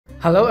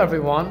Hello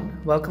everyone,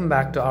 welcome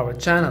back to our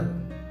channel.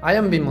 I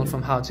am Bimal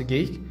from How to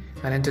Geek,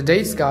 and in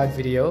today's guide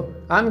video,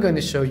 I'm going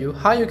to show you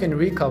how you can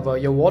recover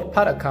your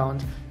Wattpad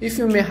account if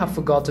you may have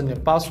forgotten your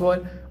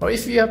password or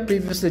if you have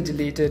previously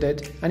deleted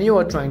it and you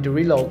are trying to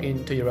relog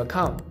into your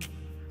account.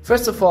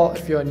 First of all,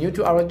 if you are new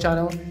to our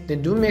channel,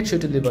 then do make sure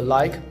to leave a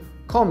like,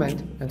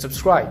 comment and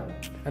subscribe.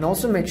 And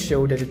also make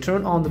sure that you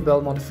turn on the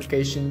bell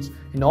notifications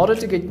in order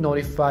to get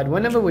notified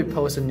whenever we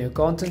post a new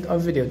content or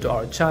video to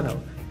our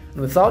channel. And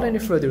without any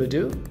further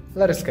ado,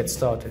 let us get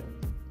started.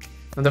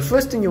 Now the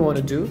first thing you want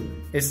to do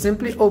is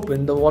simply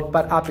open the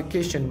Wattpad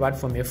application right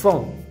from your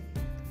phone.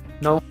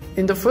 Now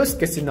in the first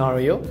case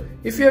scenario,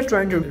 if you are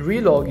trying to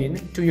re-log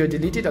in to your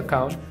deleted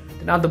account,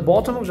 then at the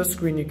bottom of the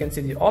screen you can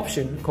see the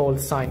option called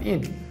sign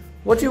in.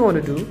 What you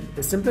want to do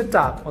is simply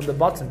tap on the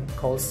button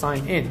called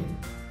sign in.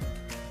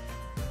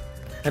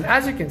 And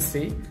as you can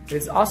see, it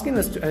is asking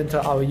us to enter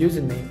our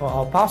username or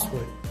our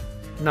password.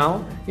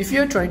 Now, if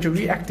you are trying to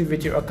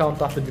reactivate your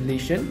account after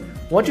deletion,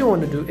 what you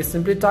want to do is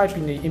simply type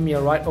in your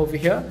email right over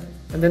here,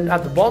 and then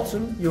at the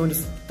bottom you want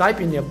to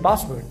type in your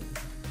password.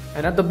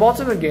 And at the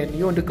bottom again,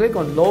 you want to click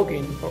on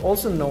login, or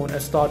also known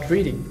as start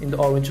reading, in the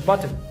orange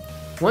button.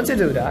 Once you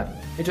do that,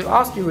 it will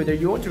ask you whether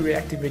you want to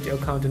reactivate your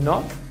account or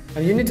not,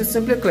 and you need to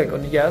simply click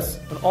on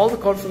yes on all the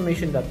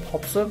confirmation that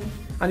pops up,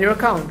 and your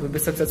account will be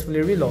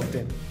successfully relogged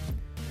in.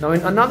 Now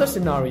in another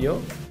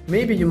scenario,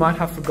 maybe you might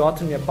have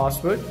forgotten your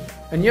password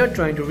and you're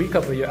trying to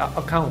recover your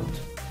account.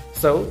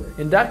 So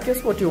in that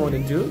case, what you want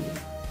to do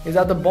is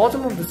at the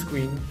bottom of the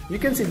screen, you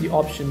can see the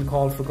option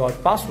called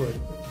forgot password.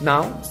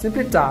 Now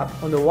simply tap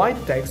on the white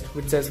text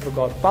which says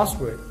forgot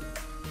password.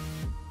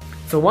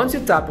 So once you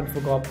tap on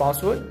forgot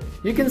password,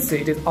 you can see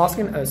it is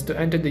asking us to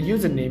enter the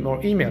username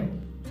or email.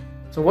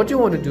 So what you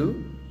want to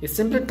do is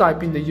simply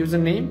type in the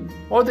username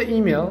or the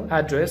email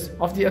address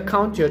of the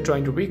account you're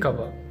trying to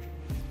recover.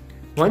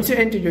 Once you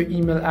enter your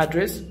email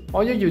address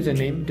or your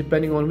username,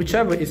 depending on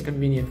whichever is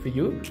convenient for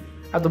you,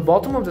 at the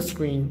bottom of the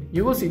screen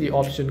you will see the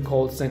option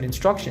called send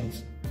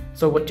instructions.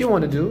 So what you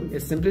want to do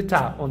is simply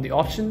tap on the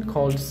option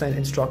called send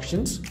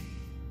instructions.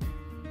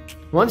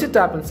 Once you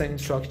tap on send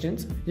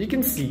instructions, you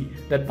can see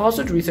that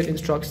password reset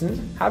instructions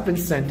have been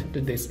sent to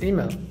this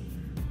email.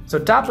 So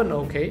tap on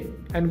OK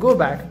and go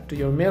back to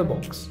your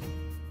mailbox.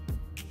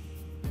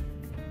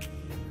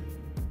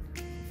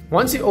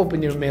 Once you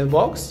open your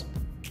mailbox,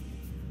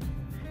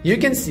 you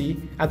can see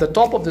at the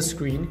top of the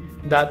screen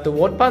that the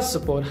Wattpad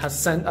support has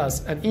sent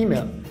us an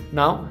email.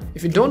 Now,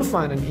 if you don't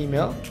find an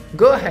email,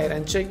 go ahead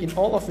and check in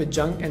all of your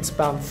junk and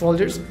spam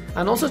folders,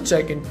 and also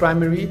check in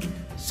primary,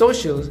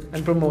 socials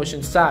and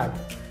promotions tab.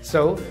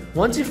 So,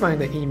 once you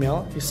find the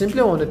email, you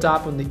simply want to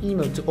tap on the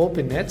email to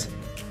open it.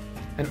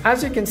 And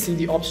as you can see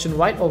the option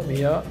right over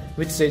here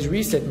which says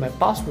reset my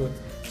password.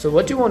 So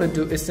what you want to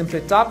do is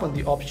simply tap on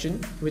the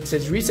option which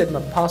says reset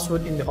my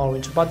password in the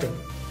orange button.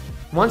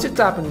 Once you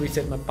tap on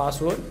reset my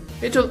password,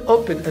 it will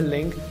open a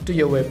link to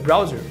your web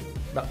browser.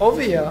 But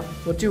over here,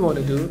 what you want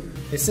to do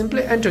is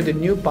simply enter the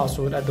new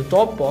password at the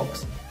top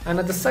box, and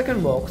at the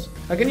second box,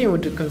 again you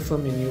want to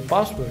confirm your new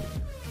password.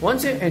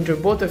 Once you enter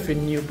both of your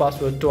new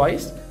password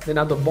twice, then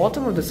at the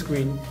bottom of the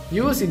screen,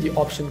 you will see the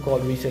option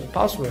called reset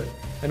password.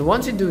 And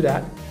once you do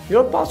that,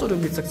 your password will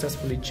be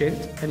successfully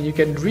changed and you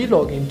can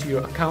relog into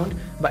your account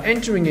by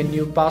entering a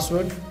new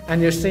password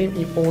and your same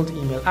old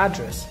email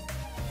address.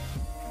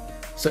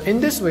 So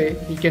in this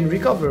way, you can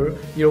recover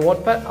your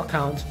Wattpad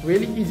account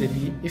really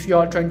easily if you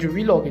are trying to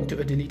relog into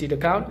a deleted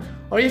account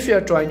or if you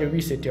are trying to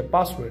reset your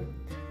password.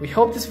 We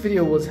hope this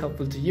video was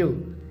helpful to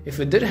you. If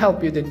it did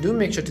help you, then do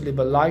make sure to leave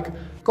a like,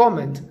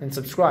 comment and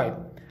subscribe.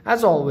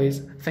 As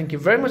always, thank you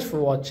very much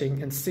for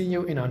watching and see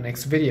you in our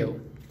next video.